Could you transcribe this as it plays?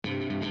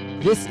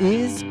This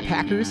is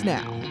Packers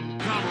Now.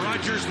 Now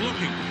Rodgers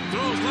looking,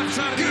 throws left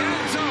side of the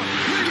end zone.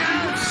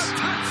 Yes!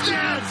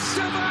 Touchdown!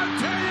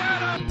 Devontae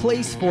Adams!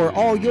 Place for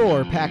all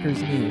your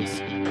Packers news.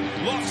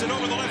 Lofts it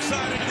over the left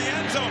side into the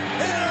end zone.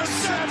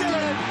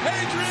 Intercepted!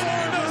 Adrian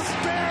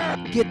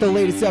Amos! Get the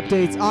latest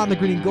updates on the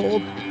green and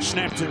gold.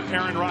 Snap to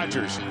Aaron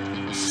Rodgers.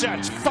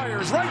 Sets,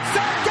 fires, right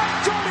side.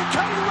 Got Jordan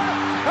coming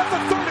left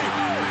at the 30.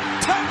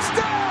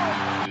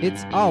 Touchdown!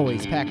 It's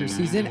always Packers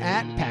season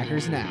at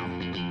Packers Now.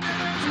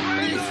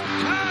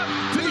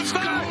 To the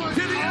 5,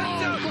 to the end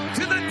zone,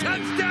 to the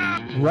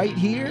touchdown! Right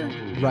here,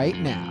 right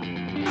now.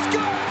 Let's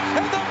go!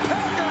 And the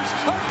Packers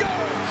are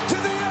going to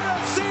the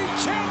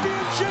NFC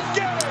Championship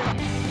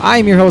game!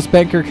 I'm your host,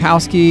 Ben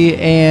Kirkowski,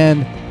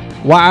 and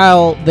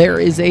while there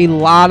is a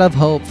lot of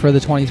hope for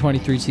the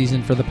 2023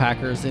 season for the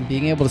Packers and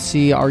being able to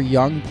see our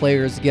young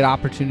players get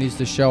opportunities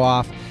to show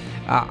off,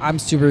 I'm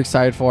super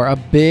excited for a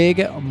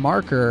big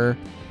marker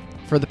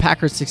for the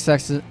Packers'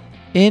 success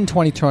in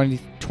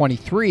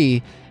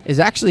 2023 is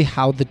actually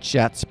how the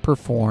Jets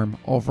perform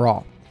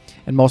overall.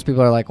 And most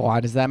people are like, why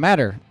does that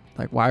matter?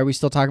 Like, why are we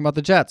still talking about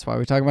the Jets? Why are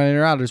we talking about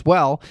Aaron Rodgers?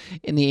 Well,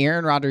 in the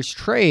Aaron Rodgers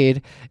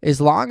trade, as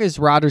long as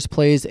Rodgers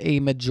plays a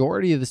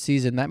majority of the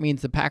season, that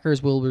means the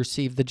Packers will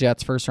receive the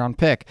Jets' first-round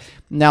pick.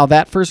 Now,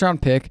 that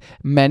first-round pick,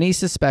 many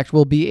suspect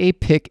will be a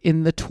pick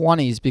in the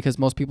 20s because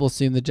most people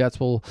assume the Jets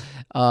will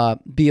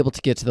be able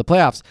to get to the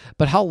playoffs.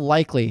 But how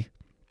likely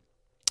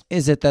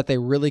is it that they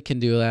really can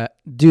do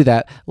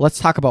that? Let's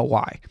talk about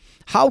why.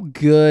 How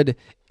good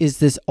is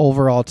this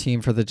overall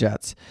team for the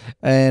Jets?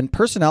 And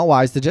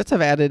personnel-wise, the Jets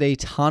have added a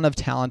ton of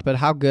talent, but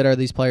how good are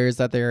these players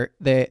that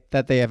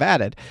they have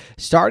added?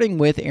 Starting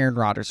with Aaron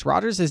Rodgers.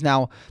 Rodgers is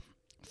now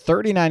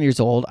 39 years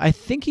old. I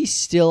think he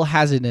still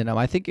has it in him.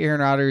 I think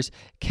Aaron Rodgers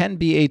can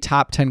be a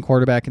top 10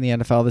 quarterback in the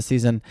NFL this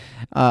season.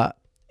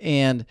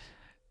 And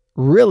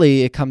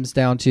really, it comes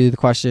down to the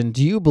question,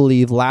 do you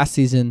believe last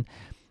season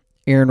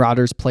Aaron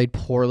Rodgers played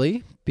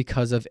poorly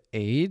because of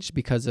age,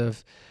 because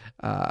of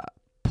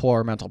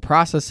poor mental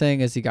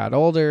processing as he got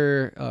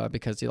older,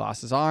 because he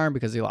lost his arm,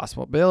 because he lost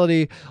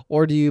mobility,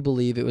 or do you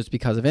believe it was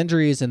because of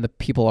injuries and the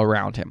people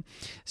around him?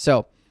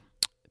 So,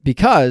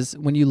 because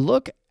when you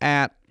look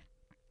at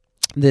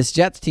this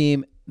Jets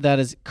team that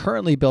is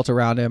currently built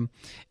around him,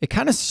 it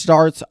kind of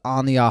starts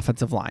on the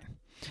offensive line.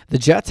 The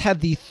Jets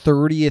had the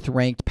 30th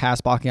ranked pass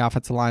blocking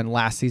offensive line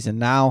last season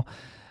now,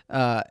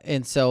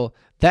 and so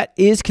that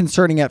is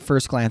concerning at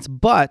first glance,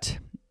 but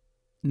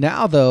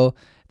now, though,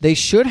 they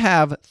should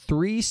have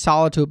 3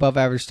 solid to above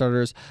average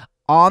starters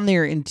on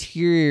their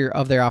interior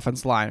of their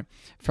offensive line.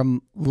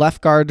 From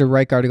left guard to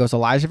right guard, it goes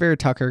Elijah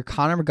Vera-Tucker,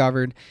 Connor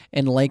McGovern,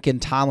 and Laken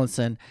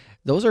Tomlinson.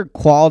 Those are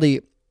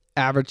quality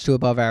average to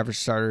above average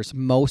starters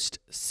most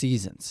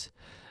seasons.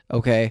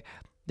 Okay.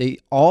 They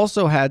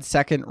also had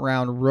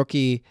second-round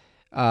rookie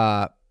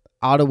out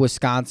of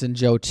Wisconsin,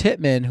 Joe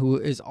Tippmann, who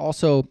is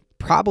also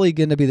probably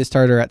going to be the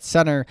starter at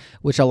center,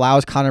 which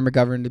allows Connor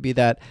McGovern to be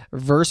that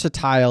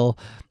versatile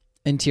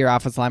interior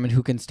offensive lineman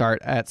who can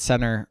start at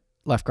center,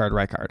 left guard,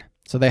 right guard.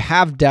 So they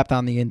have depth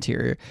on the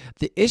interior.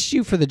 The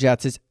issue for the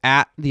Jets is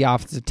at the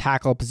offensive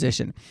tackle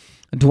position.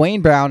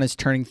 Dwayne Brown is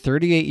turning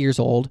 38 years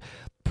old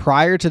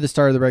prior to the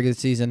start of the regular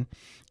season.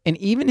 And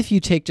even if you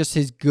take just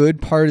his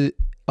good part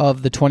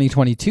of the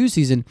 2022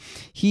 season,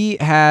 he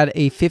had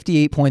a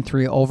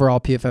 58.3 overall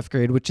PFF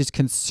grade, which is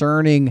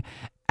concerning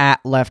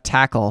at left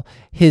tackle.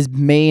 His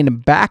main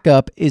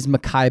backup is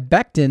Mekhi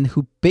Becton,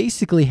 who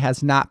basically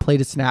has not played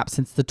a snap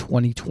since the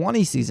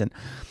 2020 season.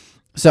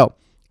 So,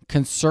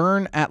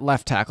 concern at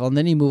left tackle. And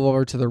then you move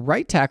over to the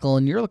right tackle,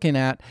 and you're looking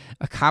at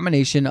a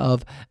combination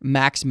of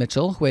Max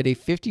Mitchell, who had a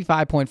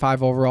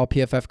 55.5 overall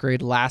PFF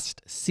grade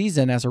last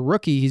season as a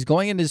rookie. He's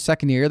going into his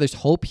second year. There's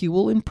hope he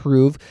will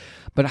improve,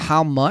 but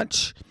how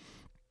much?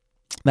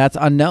 That's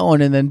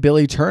unknown. And then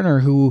Billy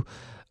Turner, who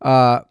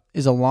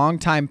is a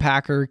longtime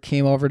Packer,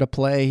 came over to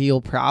play. He'll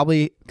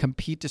probably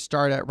compete to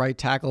start at right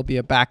tackle, be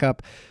a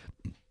backup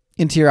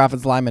interior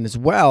offensive lineman as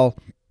well.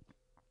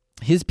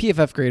 His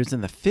PFF grade was in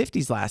the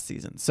 50s last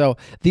season. So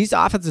these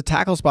offensive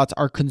tackle spots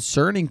are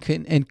concerning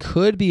and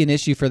could be an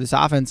issue for this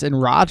offense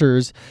and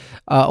Rodgers'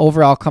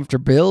 overall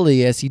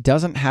comfortability, as he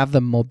doesn't have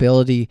the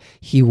mobility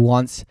he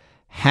once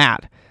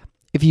had.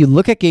 If you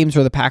look at games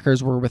where the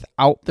Packers were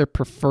without their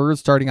preferred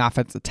starting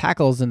offensive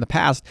tackles in the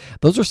past,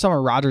 those are some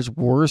of Rodgers'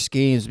 worst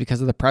games because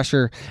of the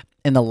pressure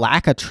and the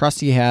lack of trust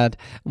he had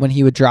when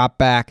he would drop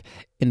back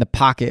in the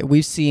pocket.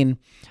 We've seen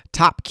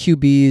top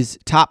QBs,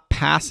 top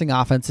passing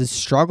offenses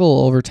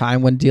struggle over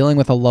time when dealing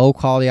with a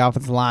low-quality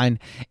offensive line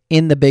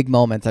in the big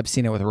moments. I've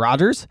seen it with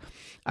Rodgers.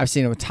 I've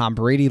seen it with Tom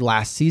Brady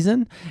last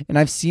season, and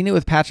I've seen it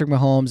with Patrick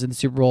Mahomes in the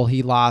Super Bowl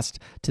he lost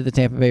to the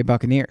Tampa Bay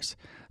Buccaneers.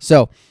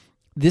 So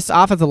this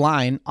offensive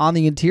line on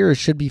the interior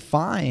should be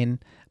fine,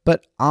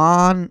 but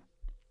on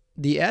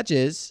the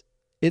edges,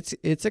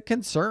 it's a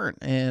concern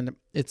and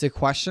it's a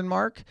question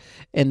mark,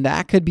 and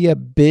that could be a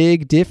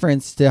big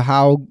difference to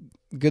how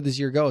good this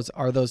year goes.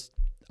 Are those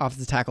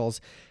offensive tackles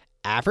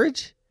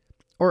average,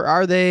 or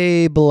are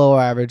they below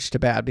average to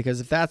bad? Because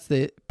if that's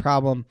the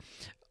problem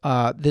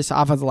this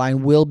offensive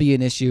line will be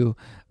an issue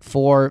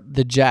for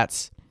the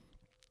Jets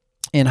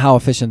and how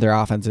efficient their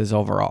offense is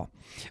overall.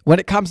 When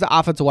it comes to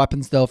offensive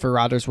weapons, though, for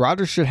Rodgers,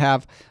 Rodgers should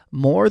have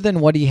more than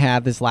what he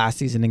had this last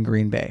season in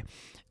Green Bay.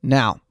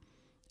 Now,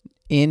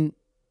 in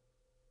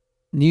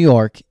New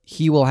York,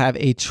 he will have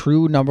a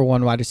true number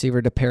one wide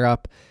receiver to pair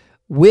up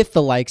with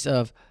the likes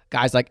of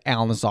guys like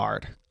Al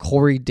Lazard,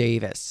 Corey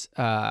Davis,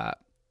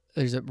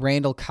 there's a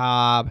Randall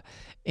Cobb,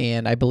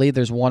 and I believe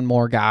there's one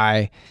more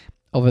guy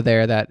over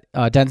there that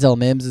Denzel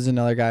Mims is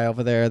another guy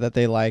over there that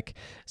they like.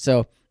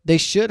 So they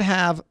should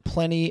have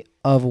plenty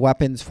of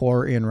weapons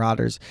for Aaron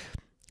Rodgers.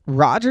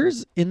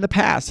 Rodgers in the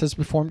past has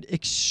performed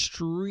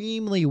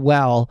extremely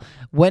well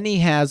when he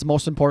has,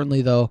 most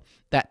importantly though,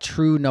 that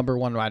true number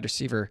one wide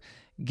receiver.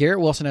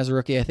 Garrett Wilson as a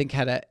rookie, I think,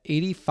 had an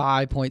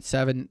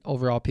 85.7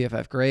 overall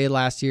PFF grade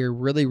last year.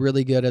 Really,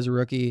 really good as a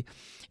rookie.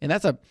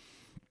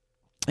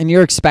 And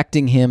you're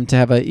expecting him to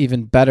have an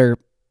even better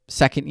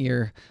second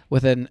year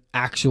with an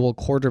actual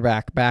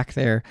quarterback back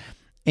there.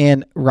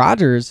 And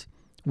Rodgers,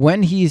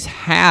 when he's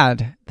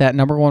had that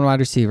number one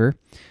wide receiver,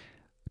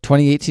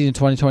 2018 and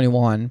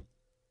 2021,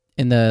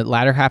 in the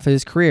latter half of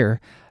his career,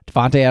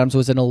 Devontae Adams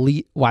was an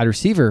elite wide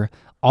receiver.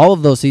 All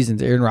of those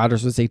seasons, Aaron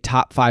Rodgers was a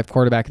top 5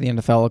 quarterback in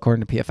the NFL,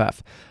 according to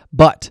PFF.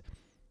 But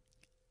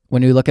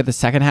when you look at the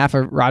second half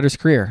of Rodgers'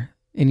 career,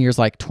 in years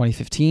like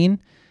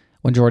 2015,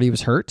 when Jordy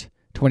was hurt,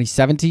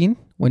 2017,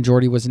 when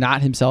Jordy was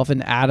not himself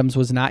and Adams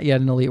was not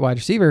yet an elite wide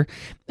receiver,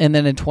 and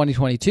then in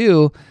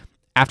 2022,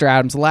 after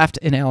Adams left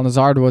and Al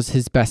Lazard was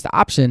his best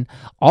option,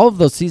 all of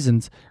those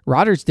seasons,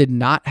 Rodgers did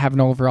not have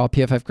an overall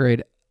PFF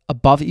grade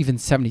above even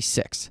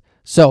 76.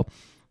 So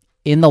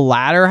in the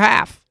latter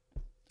half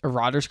of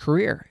Rodgers'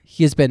 career,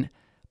 he has been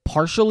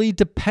partially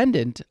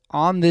dependent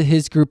on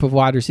his group of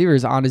wide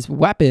receivers, on his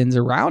weapons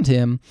around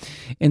him.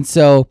 And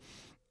so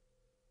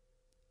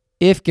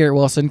if Garrett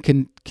Wilson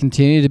can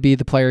continue to be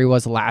the player he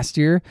was last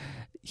year,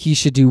 he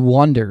should do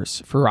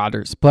wonders for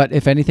Rodgers. But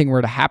if anything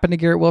were to happen to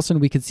Garrett Wilson,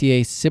 we could see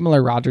a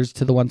similar Rodgers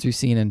to the ones we've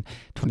seen in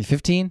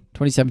 2015,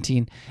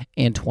 2017,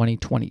 and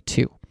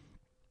 2022.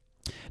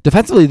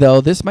 Defensively,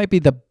 though, this might be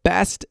the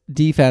best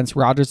defense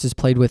Rodgers has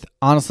played with,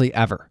 honestly,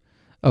 ever.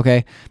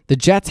 Okay, the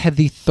Jets had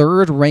the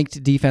 3rd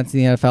ranked defense in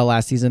the NFL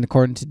last season,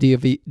 according to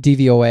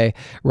DVOA.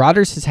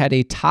 Rodgers has had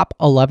a top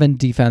 11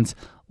 defense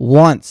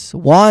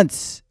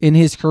once in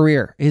his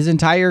career, his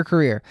entire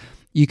career.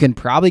 You can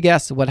probably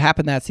guess what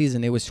happened that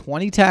season. It was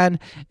 2010,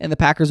 and the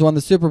Packers won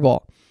the Super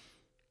Bowl.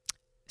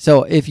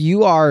 So if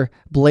you are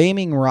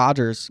blaming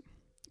Rodgers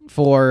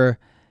for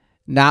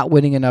not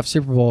winning enough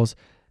Super Bowls,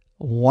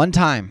 one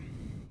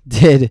time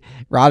did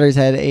Rodgers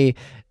had a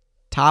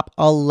top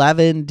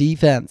 11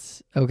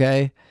 defense,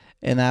 okay?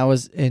 And that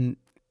was in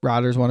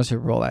Rodgers won a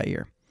Super Bowl that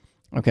year,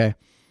 okay?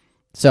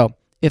 So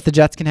if the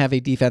Jets can have a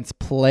defense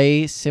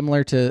play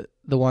similar to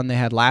the one they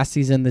had last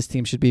season, this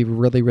team should be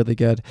really, really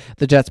good.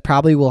 The Jets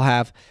probably will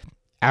have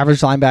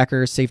average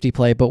linebacker, safety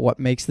play, but what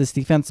makes this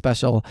defense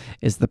special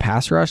is the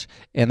pass rush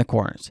and the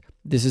corners.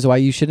 This is why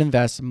you should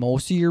invest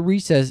most of your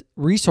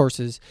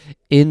resources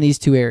in these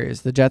two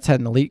areas. The Jets had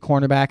an elite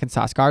cornerback in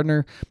Sauce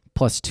Gardner,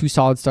 plus 2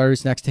 solid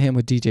starters next to him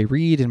with DJ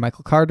Reed and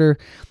Michael Carter.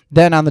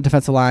 Then on the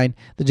defensive line,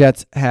 the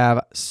Jets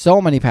have so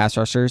many pass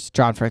rushers: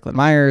 John Franklin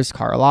Myers,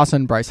 Carl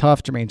Lawson, Bryce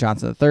Huff, Jermaine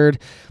Johnson III,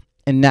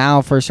 and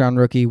now first-round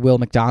rookie Will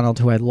McDonald,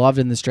 who I loved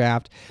in this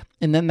draft.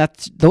 And then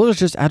those are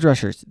just edge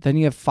rushers. Then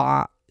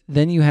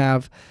you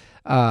have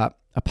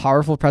a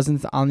powerful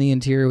presence on the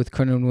interior with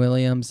Quinnen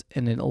Williams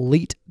and an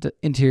elite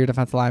interior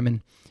defensive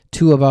lineman,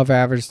 2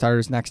 above-average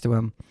starters next to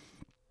him.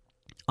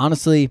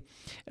 Honestly,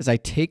 as I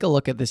take a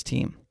look at this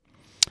team,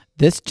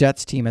 this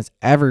Jets team has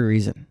every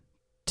reason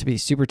to be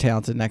super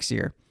talented next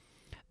year.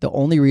 The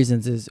only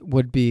reasons does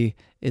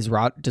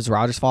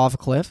Rodgers fall off a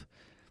cliff?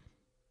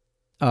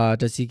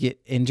 Does he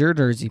get injured,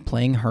 or is he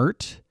playing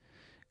hurt?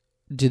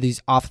 Do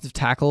these offensive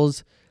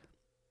tackles,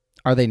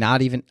 are they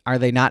not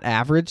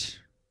average?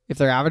 If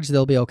they're average,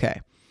 they'll be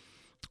okay.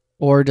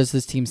 Or does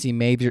this team see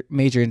major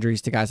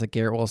injuries to guys like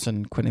Garrett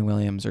Wilson, Quinnen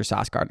Williams, or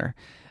Sauce Gardner?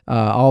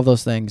 All of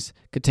those things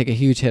could take a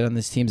huge hit on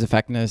this team's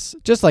effectiveness,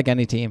 just like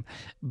any team.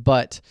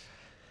 But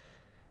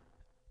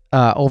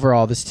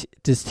overall, this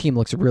team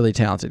looks really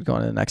talented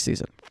going into the next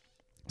season.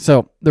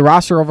 So the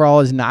roster overall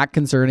is not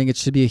concerning. It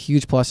should be a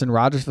huge plus, and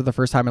Rodgers, for the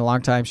first time in a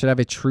long time, should have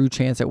a true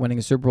chance at winning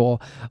a Super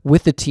Bowl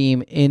with the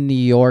team in New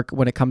York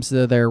when it comes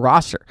to their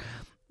roster.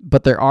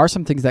 But there are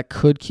some things that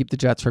could keep the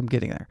Jets from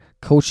getting there.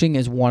 Coaching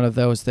is one of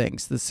those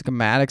things. The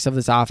schematics of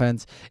this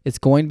offense, it's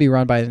going to be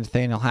run by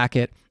Nathaniel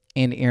Hackett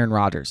and Aaron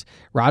Rodgers.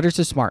 Rodgers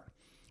is smart,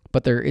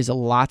 but there is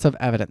lots of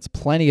evidence,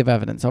 plenty of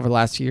evidence over the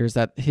last few years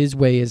that his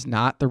way is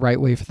not the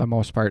right way for the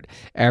most part.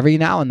 Every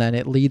now and then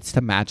it leads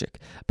to magic.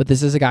 But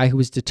this is a guy who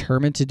is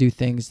determined to do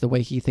things the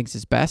way he thinks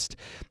is best,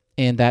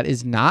 and that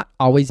is not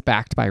always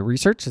backed by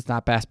research. It's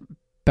not backed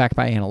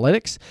by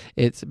analytics.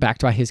 It's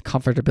backed by his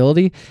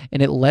comfortability,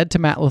 and it led to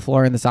Matt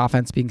LaFleur in this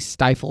offense being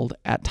stifled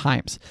at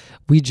times.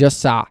 We just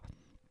saw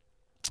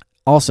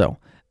also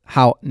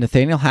how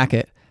Nathaniel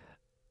Hackett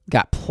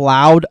got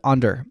plowed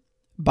under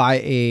by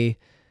a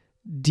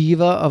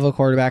diva of a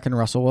quarterback in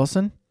Russell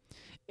Wilson,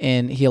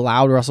 and he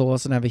allowed Russell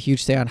Wilson to have a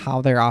huge say on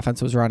how their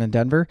offense was run in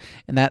Denver,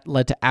 and that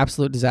led to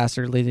absolute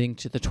disaster, leading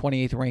to the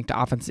 28th ranked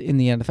offense in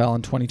the NFL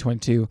in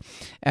 2022,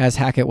 as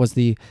Hackett was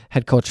the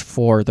head coach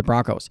for the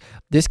Broncos.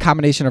 This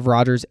combination of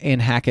Rodgers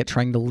and Hackett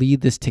trying to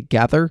lead this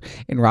together,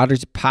 and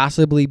Rodgers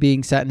possibly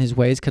being set in his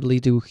ways, could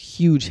lead to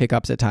huge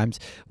hiccups at times,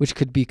 which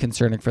could be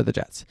concerning for the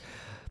Jets.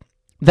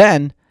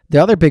 Then,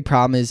 the other big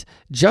problem is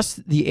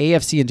just the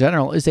AFC in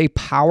general is a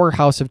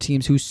powerhouse of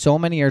teams who so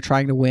many are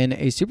trying to win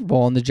a Super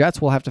Bowl, and the Jets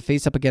will have to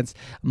face up against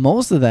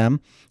most of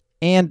them,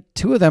 and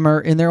two of them are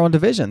in their own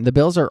division. The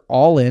Bills are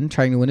all in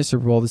trying to win a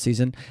Super Bowl this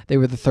season. They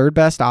were the third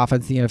best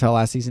offense in the NFL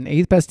last season,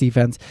 eighth best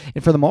defense,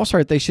 and for the most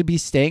part, they should be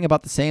staying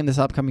about the same this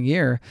upcoming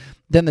year.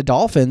 Then the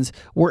Dolphins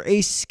were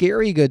a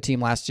scary good team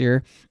last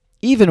year,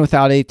 even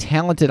without a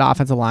talented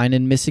offensive line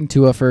and missing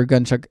Tua for a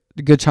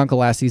good chunk of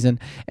last season.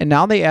 And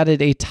now they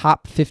added a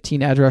top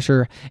 15 edge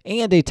rusher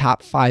and a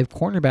top 5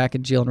 cornerback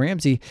in Jalen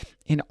Ramsey,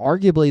 and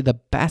arguably the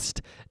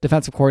best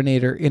defensive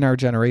coordinator in our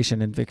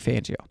generation in Vic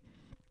Fangio.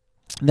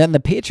 Then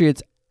the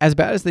Patriots, as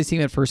bad as they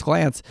seem at first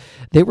glance,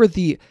 they were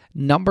the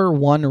number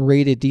 1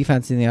 rated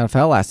defense in the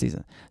NFL last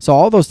season. So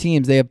all those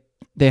teams, they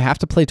have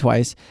to play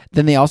twice.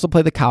 Then they also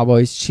play the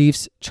Cowboys,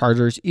 Chiefs,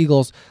 Chargers,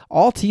 Eagles,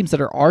 all teams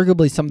that are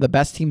arguably some of the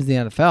best teams in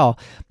the NFL.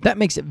 That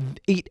makes it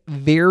 8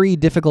 very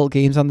difficult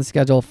games on the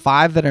schedule,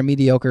 5 that are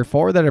mediocre,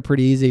 4 that are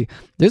pretty easy.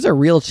 There's a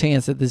real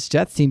chance that this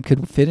Jets team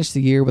could finish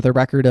the year with a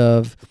record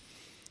of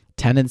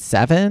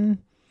 10-7,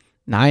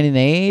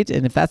 9-8,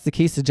 and if that's the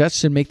case, the Jets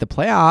should make the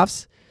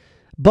playoffs.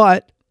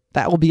 But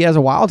that will be as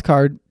a wild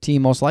card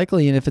team most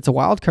likely, and if it's a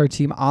wild card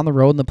team on the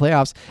road in the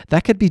playoffs,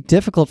 that could be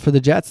difficult for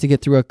the Jets to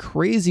get through a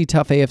crazy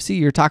tough AFC.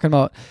 You're talking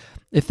about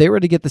if they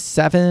were to get the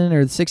 7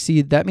 or the 6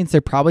 seed, that means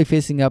they're probably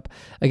facing up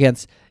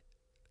against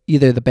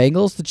either the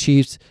Bengals, the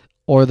Chiefs,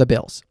 or the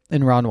Bills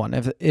in round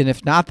 1.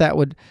 If not,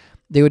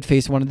 they would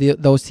face one of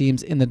those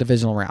teams in the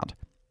divisional round.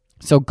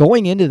 So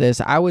going into this,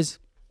 I was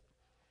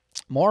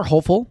more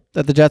hopeful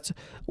that the Jets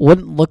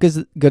wouldn't look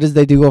as good as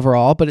they do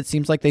overall, but it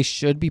seems like they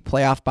should be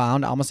playoff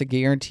bound, almost a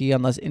guarantee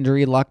unless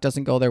injury luck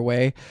doesn't go their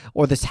way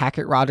or this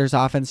Hackett-Rodgers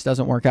offense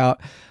doesn't work out.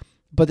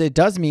 But it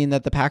does mean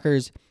that the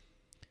Packers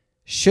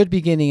should be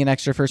getting an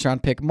extra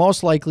first-round pick,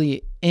 most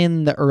likely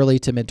in the early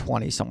to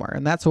mid-20s somewhere,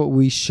 and that's what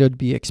we should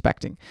be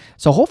expecting.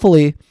 So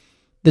hopefully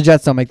the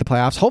Jets don't make the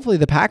playoffs. Hopefully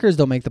the Packers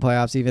don't make the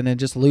playoffs even and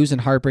just lose in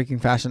heartbreaking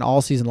fashion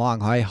all season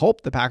long. I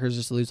hope the Packers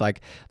just lose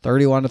like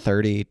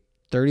 31-30,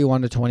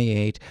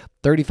 31-28,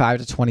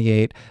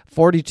 35-28,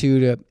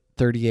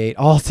 42-38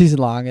 all season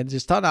long, and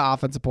just a ton of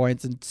offensive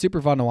points and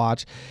super fun to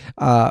watch.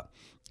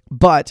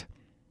 But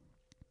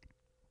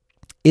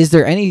is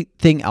there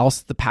anything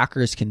else the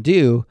Packers can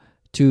do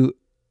to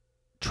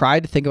try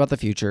to think about the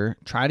future,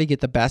 try to get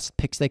the best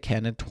picks they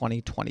can in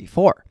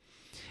 2024?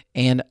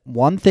 And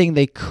one thing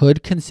they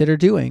could consider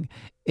doing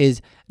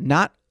is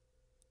not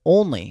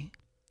only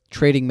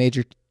trading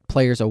major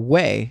players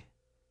away,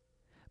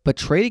 but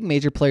trading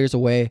major players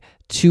away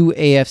to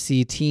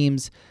AFC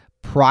teams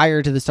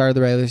prior to the start of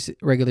the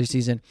regular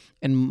season,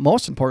 and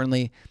most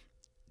importantly,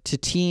 to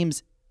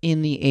teams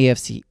in the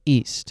AFC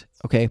East,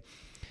 okay?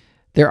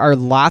 There are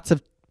lots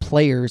of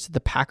players the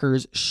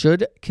Packers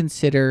should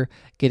consider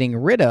getting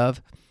rid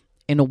of,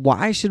 and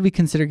why should we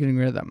consider getting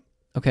rid of them,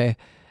 okay?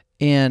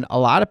 And a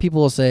lot of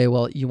people will say,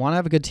 well, you want to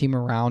have a good team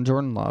around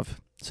Jordan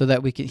Love so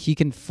that he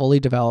can fully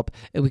develop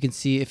and we can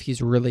see if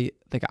he's really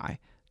the guy.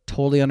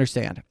 Totally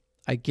understand.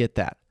 I get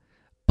that.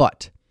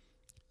 But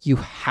you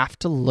have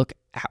to look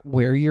at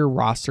where your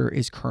roster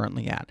is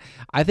currently at.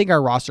 I think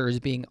our roster is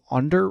being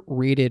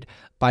underrated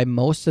by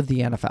most of the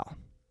NFL.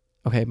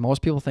 Okay,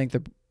 most people think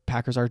the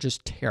Packers are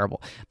just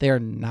terrible. They are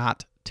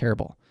not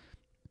terrible.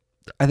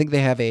 I think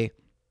they have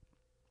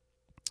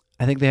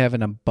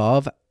an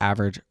above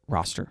average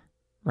roster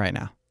right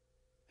now.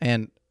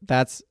 And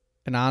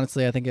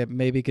honestly, I think it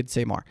maybe could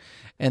say more.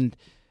 And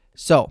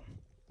so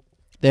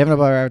they have an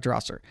above average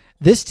roster.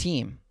 This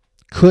team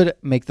could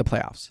make the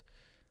playoffs.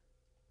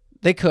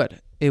 They could.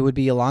 It would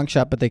be a long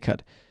shot, but they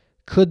could.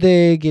 Could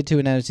they get to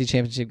an NFC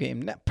Championship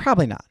game? No,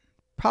 probably not.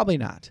 Probably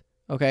not.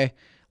 Okay?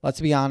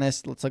 Let's be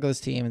honest. Let's look at this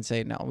team and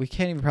say, no, we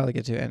can't even probably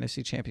get to an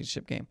NFC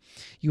Championship game.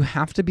 You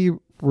have to be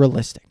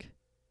realistic.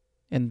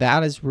 And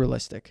that is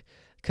realistic.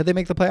 Could they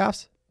make the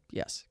playoffs?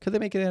 Yes. Could they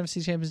make an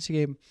NFC Championship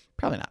game?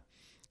 Probably not.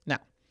 Now,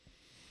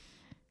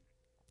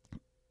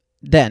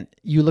 then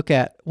you look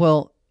at,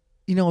 well,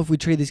 if we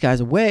trade these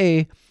guys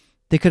away,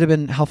 they could have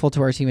been helpful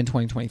to our team in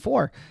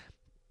 2024.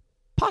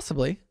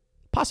 Possibly,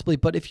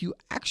 but if you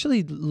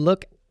actually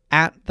look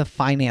at the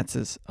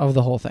finances of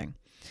the whole thing,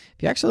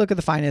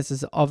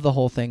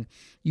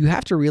 you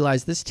have to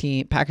realize this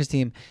team, Packers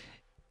team,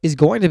 is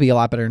going to be a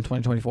lot better in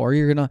 2024.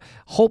 You're going to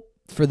hope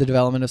for the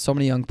development of so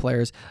many young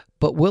players,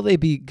 but will they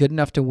be good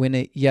enough to win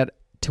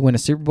a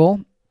Super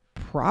Bowl?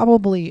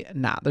 Probably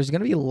not. There's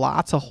going to be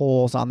lots of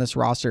holes on this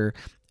roster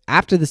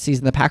after the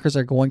season. The Packers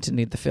are going to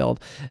need to fill.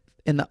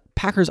 And the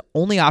Packers'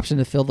 only option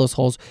to fill those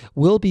holes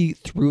will be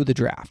through the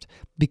draft,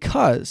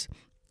 because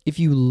if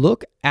you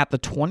look at the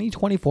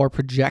 2024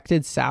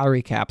 projected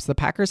salary caps, the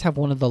Packers have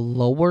one of the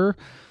lower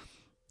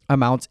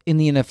amounts in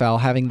the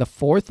NFL, having the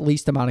fourth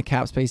least amount of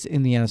cap space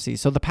in the NFC.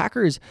 So the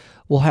Packers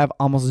will have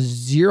almost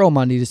zero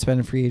money to spend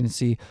in free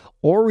agency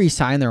or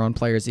re-sign their own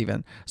players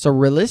even. So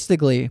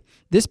realistically,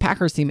 this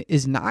Packers team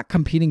is not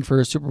competing for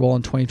a Super Bowl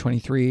in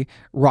 2023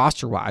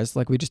 roster-wise,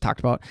 like we just talked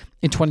about.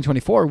 In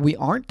 2024, we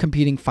aren't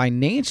competing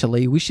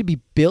financially. We should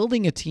be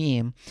building a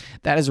team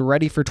that is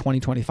ready for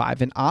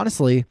 2025. And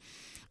honestly,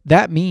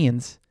 that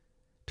means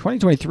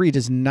 2023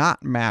 does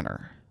not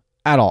matter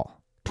at all.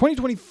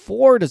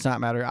 2024 does not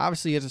matter.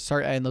 Obviously, you have to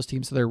start adding those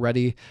teams so they're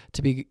ready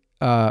to be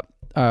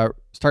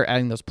start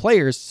adding those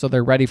players so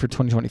they're ready for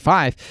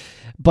 2025.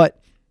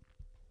 But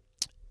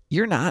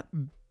you're not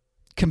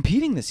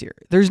competing this year.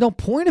 There's no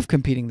point of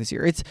competing this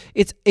year.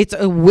 It's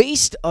a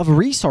waste of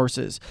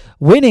resources.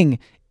 Winning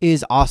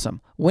is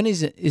awesome. Winning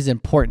is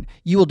important.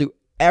 You will do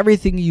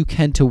everything you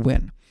can to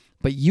win,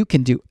 but you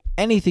can do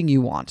anything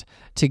you want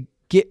to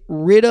get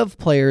rid of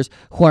players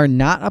who are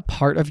not a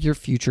part of your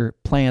future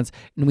plans.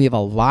 And we have a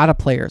lot of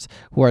players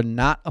who are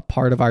not a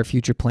part of our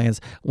future plans.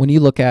 When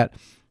you look at,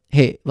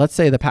 hey, let's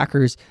say the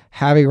Packers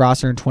have a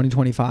roster in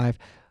 2025,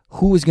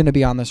 who is going to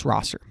be on this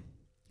roster?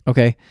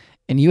 Okay.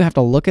 And you have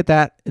to look at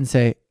that and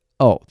say,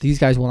 oh, these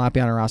guys will not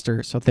be on our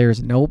roster. So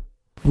there's no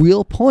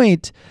real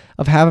point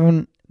of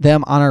having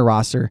them on our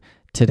roster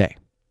today.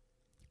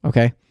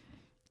 Okay.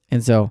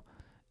 And so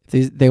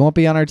if they won't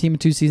be on our team in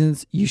 2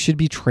 seasons, you should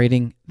be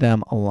trading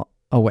them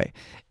away.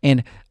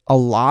 And a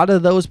lot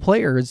of those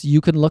players you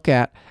can look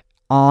at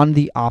on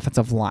the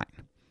offensive line.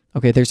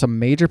 Okay, there's some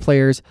major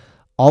players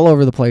all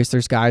over the place.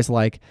 There's guys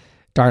like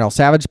Darnell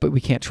Savage, but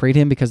we can't trade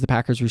him because the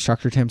Packers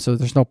restructured him, so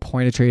there's no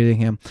point of trading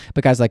him.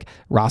 But guys like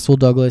Russell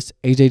Douglas,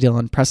 A.J.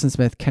 Dillon, Preston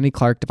Smith, Kenny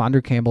Clark,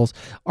 Devondre Campbell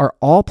are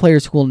all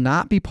players who will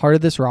not be part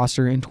of this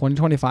roster in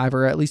 2025,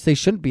 or at least they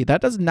shouldn't be.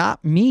 That does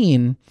not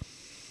mean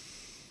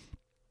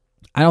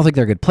I don't think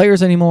they're good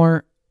players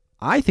anymore.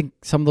 I think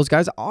some of those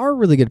guys are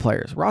really good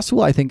players.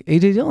 Russell, I think.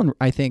 A.J. Dillon,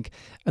 I think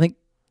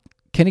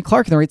Kenny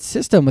Clark in the right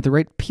system with the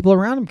right people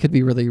around him could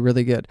be really,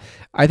 really good.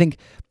 I think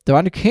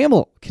Devondre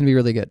Campbell can be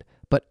really good.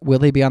 But will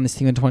they be on this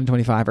team in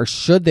 2025, or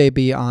should they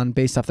be on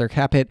based off their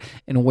cap hit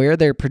and where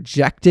they're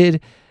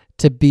projected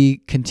to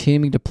be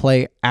continuing to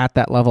play at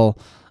that level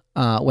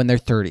when they're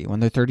 30, when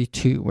they're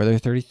 32, when they're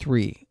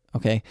 33?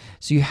 Okay,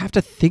 so you have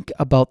to think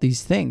about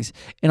these things.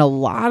 And a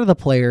lot of the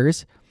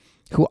players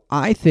who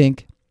I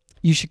think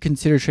you should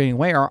consider trading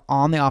away are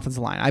on the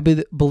offensive line. I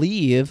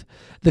believe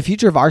the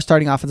future of our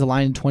starting offensive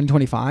line in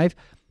 2025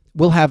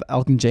 will have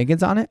Elgton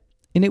Jenkins on it,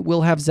 and it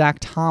will have Zach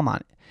Tom on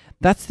it.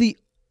 That's the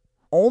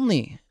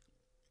only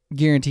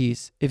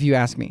guarantees, if you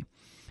ask me.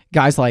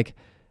 Guys like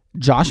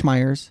Josh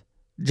Myers,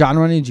 John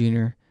Runyon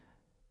Jr.,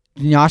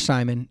 Josh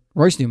Nyman,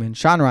 Royce Newman,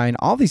 Sean Ryan,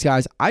 all these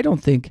guys I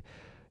don't think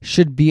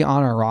should be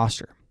on our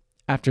roster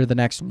after the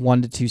next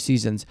 1 to 2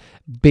 seasons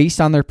based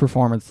on their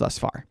performance thus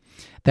far.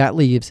 That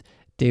leaves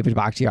David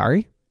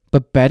Bakhtiari,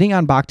 but betting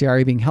on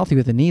Bakhtiari being healthy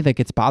with a knee that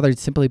gets bothered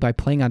simply by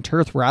playing on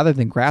turf rather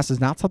than grass is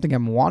not something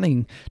I'm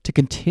wanting to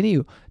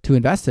continue to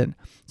invest in.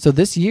 So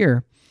this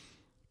year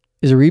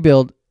is a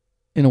rebuild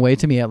in a way,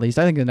 to me at least.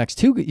 I think the next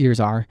 2 years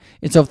are.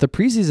 And so if the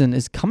preseason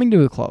is coming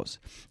to a close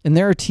and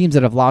there are teams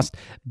that have lost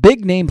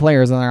big name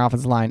players on their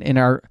offensive line,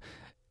 and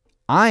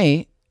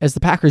I, as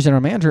the Packers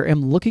general manager,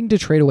 am looking to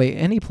trade away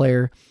any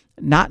player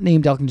not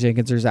named Elgton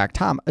Jenkins or Zach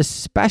Tom,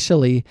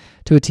 especially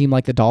to a team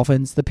like the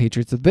Dolphins, the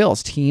Patriots, the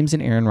Bills, teams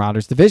in Aaron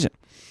Rodgers' division.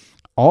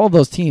 All of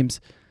those teams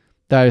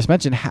that I just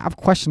mentioned have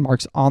question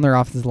marks on their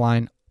offensive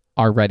line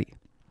already.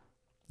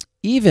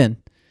 Even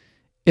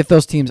if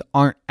those teams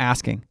aren't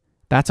asking,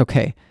 that's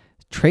okay.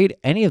 Trade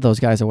any of those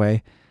guys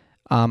away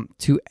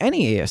to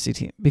any AFC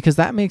team, because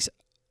that makes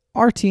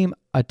our team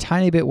a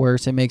tiny bit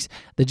worse. It makes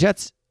the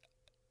Jets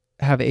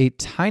have a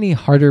tiny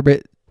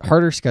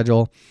harder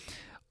schedule.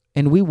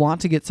 And we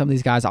want to get some of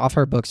these guys off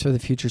our books for the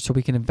future so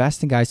we can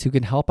invest in guys who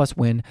can help us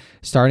win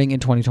starting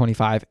in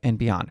 2025 and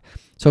beyond.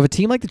 So if a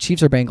team like the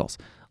Chiefs or Bengals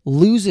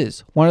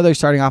loses one of their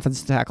starting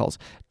offensive tackles,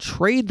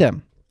 trade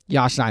them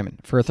Josh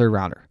Nyman for a 3rd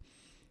rounder.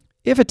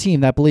 If a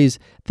team that believes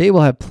they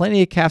will have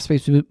plenty of cap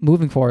space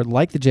moving forward,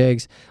 like the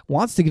Jags,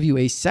 wants to give you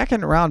a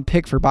 2nd round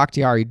pick for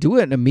Bakhtiari, do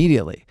it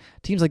immediately.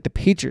 Teams like the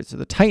Patriots or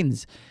the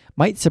Titans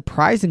might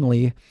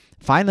surprisingly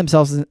find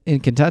themselves in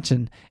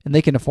contention and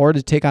they can afford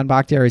to take on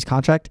Bakhtiari's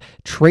contract,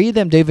 trade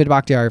them David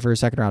Bakhtiari for a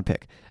 2nd round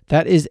pick.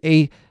 That is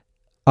a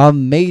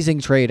amazing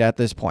trade at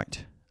this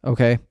point.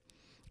 Okay.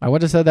 I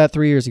would have said that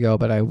 3 years ago,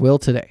 but I will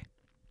today.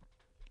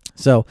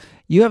 So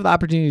you have the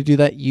opportunity to do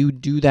that. You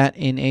do that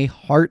in a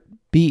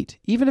heartbeat,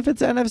 even if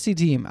it's an NFC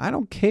team. I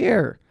don't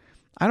care.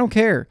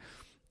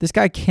 This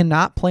guy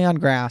cannot play on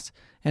grass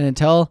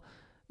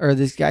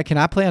this guy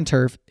cannot play on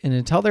turf. And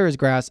until there is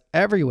grass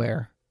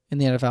everywhere in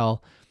the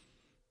NFL,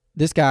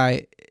 this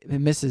guy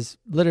misses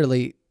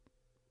literally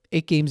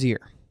 8 games a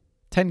year,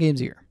 10 games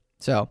a year.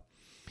 So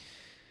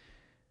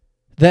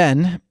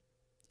then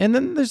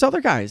there's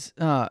other guys.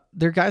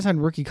 They're guys on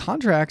rookie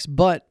contracts,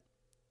 but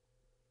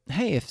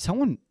hey, if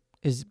someone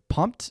is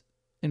pumped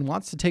and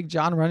wants to take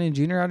John Runyon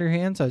Jr. out of your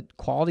hands, a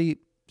quality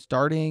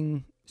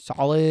starting,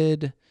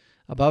 solid,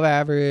 above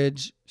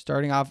average,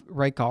 starting off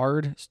right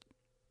guard,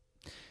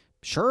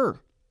 sure.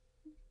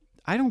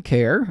 I don't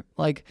care.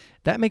 Like,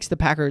 that makes the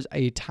Packers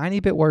a tiny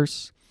bit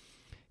worse.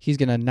 He's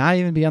going to not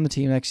even be on the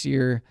team next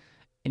year,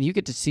 and you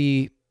get to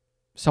see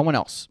someone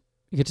else.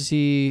 You get to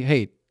see,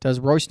 hey, does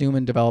Royce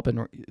Newman develop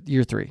in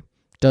year 3?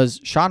 Does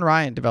Sean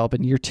Ryan develop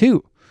in year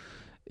 2?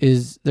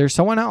 Is there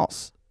someone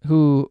else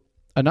who,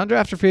 an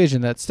undrafted free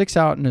agent that sticks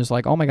out and is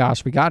like, oh my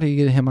gosh, we got to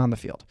get him on the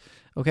field?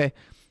 Okay,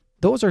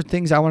 those are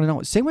things I want to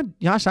know. Same with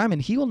Josh Hyman.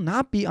 He will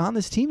not be on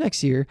this team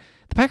next year.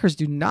 The Packers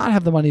do not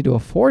have the money to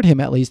afford him,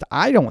 at least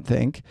I don't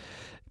think.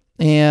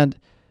 And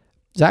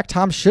Zach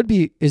Tom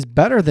is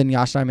better than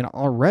Josh Hyman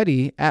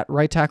already at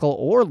right tackle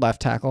or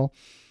left tackle.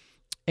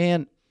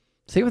 And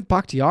same with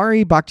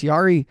Bakhtiari.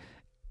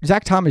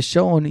 Zach Tom has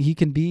shown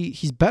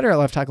he's better at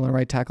left tackle and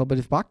right tackle, but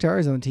if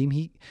Bakhtiari is on the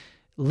team,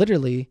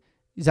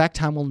 Zach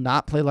Tom will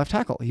not play left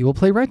tackle. He will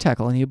play right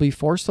tackle, and he'll be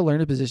forced to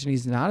learn a position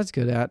he's not as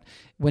good at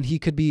when he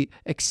could be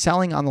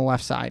excelling on the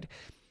left side.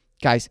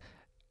 Guys,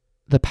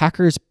 the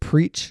Packers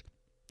preach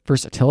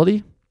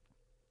versatility,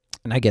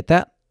 and I get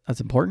that.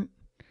 That's important.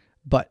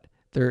 But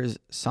there is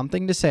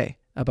something to say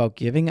about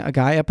giving a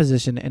guy a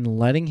position and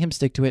letting him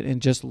stick to it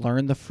and just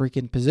learn the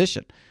freaking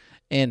position.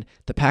 And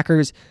the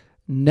Packers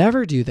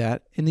never do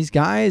that, and these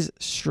guys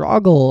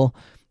struggle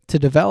to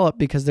develop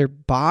because their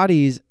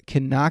bodies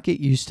cannot get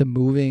used to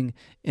moving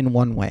in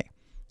one way.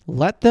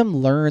 Let them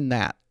learn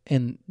that.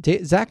 And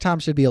Zach Tom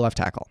should be a left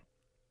tackle.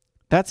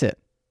 That's it.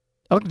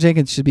 Elgton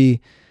Jenkins should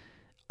be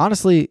a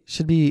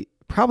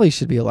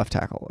left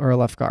tackle or a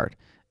left guard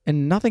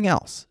and nothing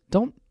else.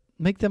 Don't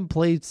make them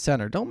play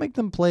center. Don't make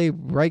them play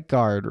right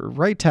guard or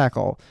right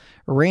tackle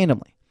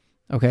randomly.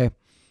 Okay?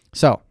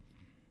 So,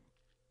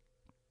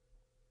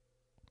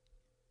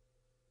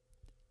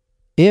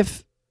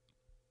 if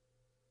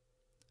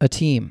a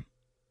team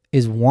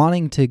is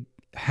wanting to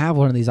have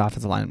one of these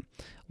offensive linemen,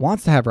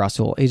 wants to have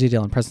Russell, A.J.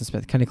 Dillon, Preston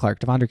Smith, Kenny Clark,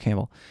 Devondre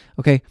Campbell,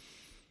 okay,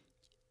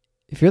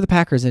 if you're the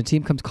Packers and a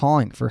team comes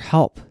calling for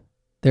help,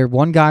 they're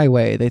one guy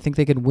away, they think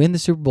they can win the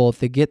Super Bowl if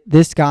they get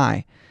this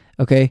guy,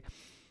 okay,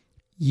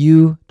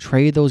 you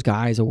trade those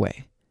guys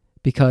away.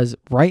 Because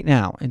right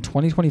now, in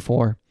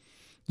 2024,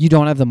 you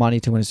don't have the money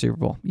to win a Super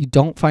Bowl. You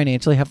don't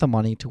financially have the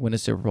money to win a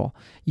Super Bowl.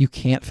 You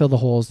can't fill the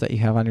holes that you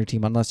have on your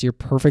team unless you're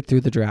perfect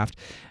through the draft.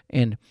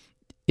 And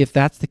if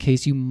that's the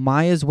case, you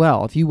might as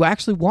well. If you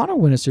actually want to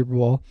win a Super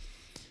Bowl,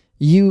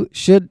 you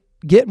should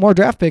get more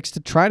draft picks to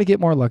try to get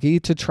more lucky,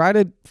 to try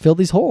to fill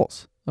these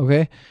holes,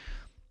 okay?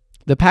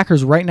 The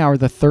Packers right now are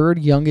the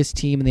 3rd youngest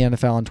team in the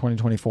NFL in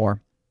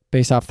 2024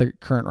 based off their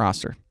current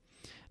roster.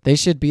 They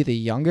should be the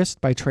youngest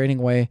by trading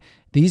away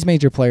these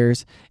major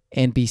players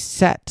and be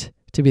set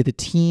to be the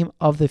team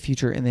of the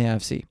future in the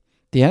NFC.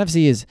 The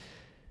NFC is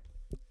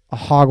a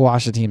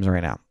hogwash of teams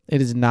right now.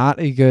 It is not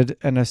a good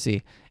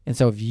NFC. And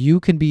so if you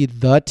can be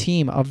the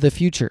team of the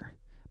future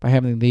by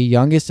having the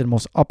youngest and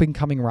most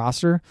up-and-coming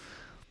roster,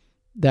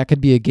 that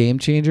could be a game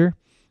changer.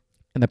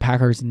 And the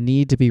Packers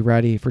need to be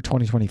ready for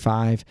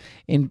 2025.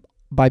 And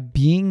by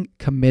being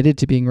committed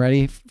to being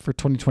ready for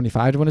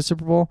 2025 to win a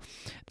Super Bowl,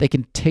 they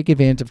can take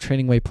advantage of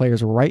trading away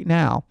players right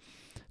now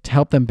to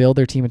help them build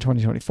their team in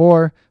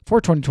 2024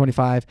 for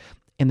 2025.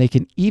 And they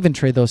can even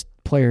trade those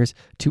players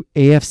to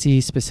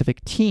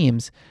AFC-specific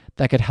teams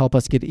that could help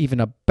us get even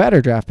a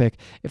better draft pick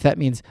if that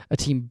means a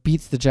team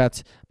beats the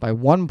Jets by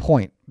 1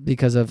 point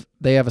because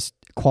they have a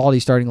quality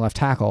starting left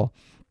tackle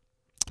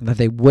that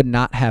they would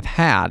not have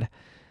had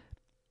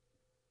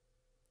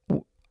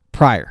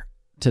prior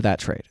to that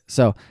trade.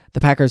 So the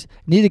Packers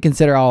need to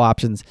consider all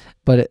options,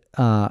 but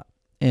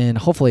and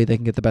hopefully they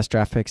can get the best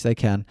draft picks they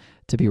can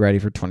to be ready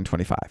for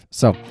 2025.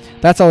 So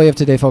that's all we have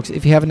today, folks.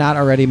 If you have not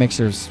already, make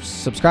sure to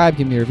subscribe,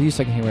 give me a review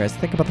so I can hear what you guys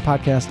think about the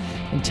podcast,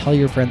 and tell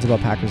your friends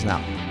about Packers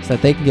Now so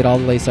that they can get all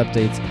the latest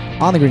updates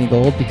on the green and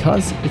gold,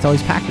 because it's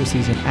always Packers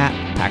season at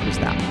Packers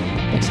Now.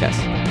 Thanks,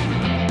 guys.